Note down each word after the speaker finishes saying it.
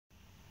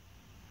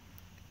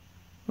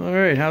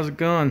Alright, how's it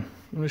going? I'm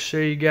going to show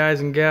you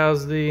guys and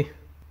gals the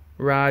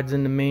rides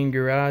in the main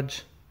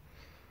garage.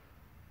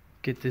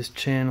 Get this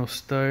channel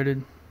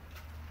started.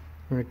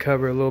 We're going to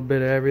cover a little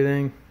bit of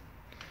everything.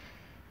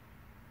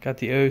 Got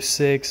the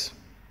 06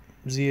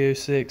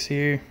 Z06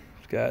 here.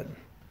 It's got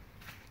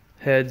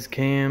heads,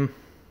 cam,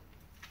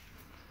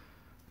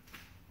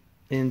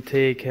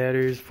 intake,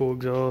 headers, full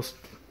exhaust.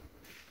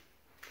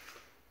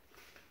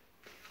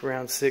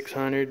 Around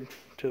 600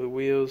 to the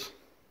wheels.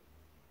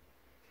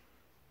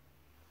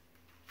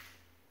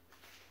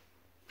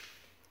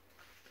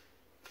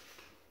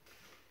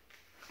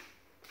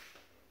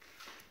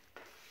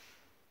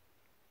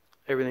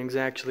 Everything's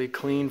actually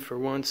clean for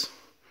once.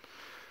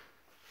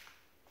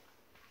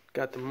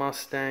 Got the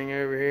Mustang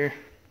over here.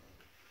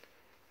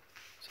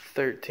 It's a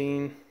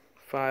 13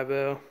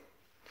 5L.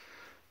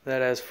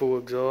 That has full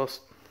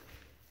exhaust.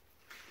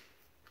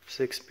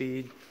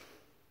 6-speed.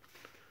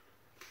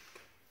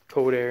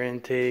 Cold air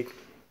intake.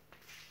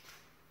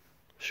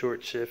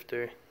 Short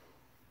shifter. It's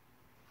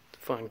a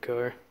fun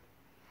car.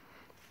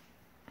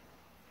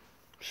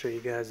 Show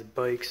you guys the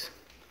bikes.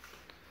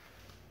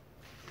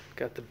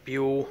 Got the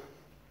Buell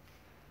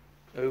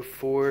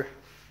 04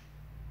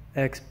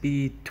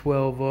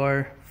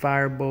 XB12R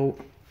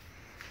Firebolt.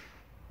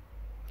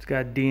 It's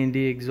got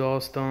D&D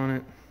exhaust on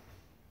it.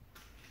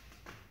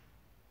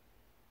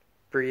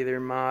 Breather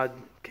mod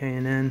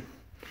K&N.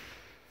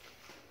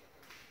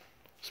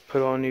 Just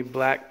put all new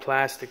black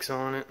plastics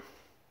on it.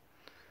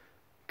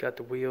 Got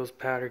the wheels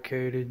powder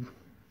coated.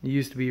 It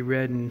used to be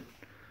red and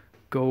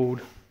gold.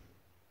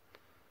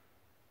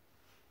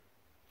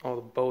 All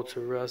the bolts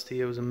are rusty.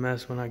 It was a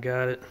mess when I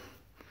got it.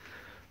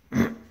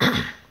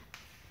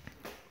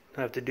 I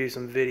have to do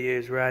some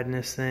videos riding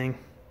this thing,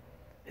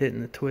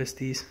 hitting the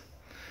twisties.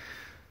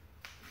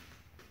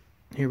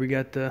 Here we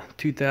got the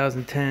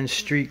 2010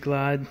 Street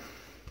Glide.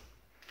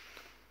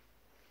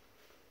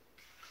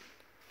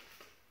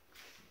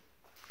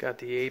 Got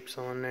the apes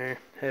on there,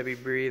 heavy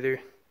breather,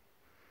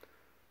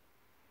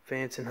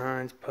 Vance and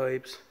Hines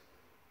pipes.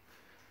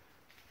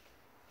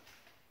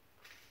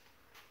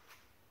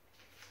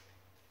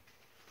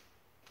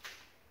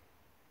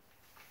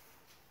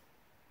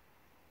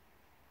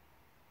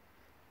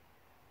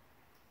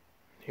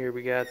 Here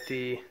we got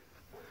the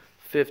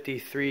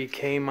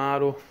 53K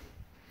model.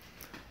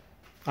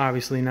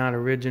 Obviously not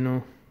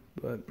original,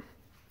 but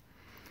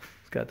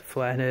it's got the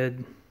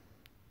flathead,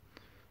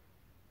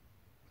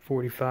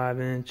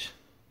 45-inch.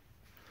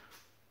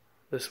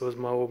 This was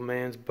my old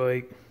man's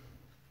bike.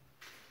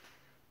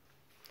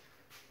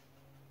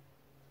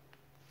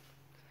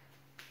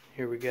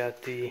 Here we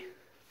got the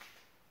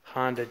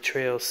Honda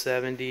Trail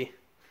 70. It's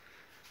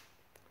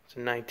a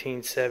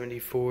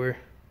 1974.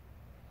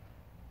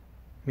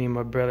 Me and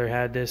my brother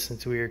had this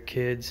since we were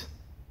kids.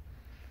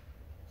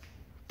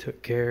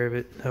 Took care of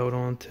it, held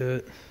on to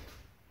it.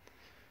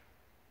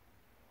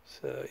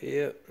 So,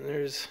 yep,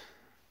 there's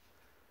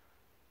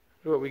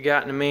what we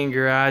got in the main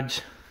garage.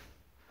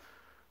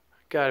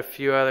 Got a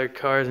few other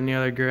cars in the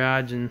other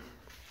garage, and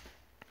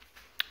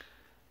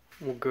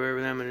we'll go over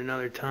them at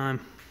another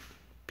time.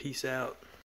 Peace out.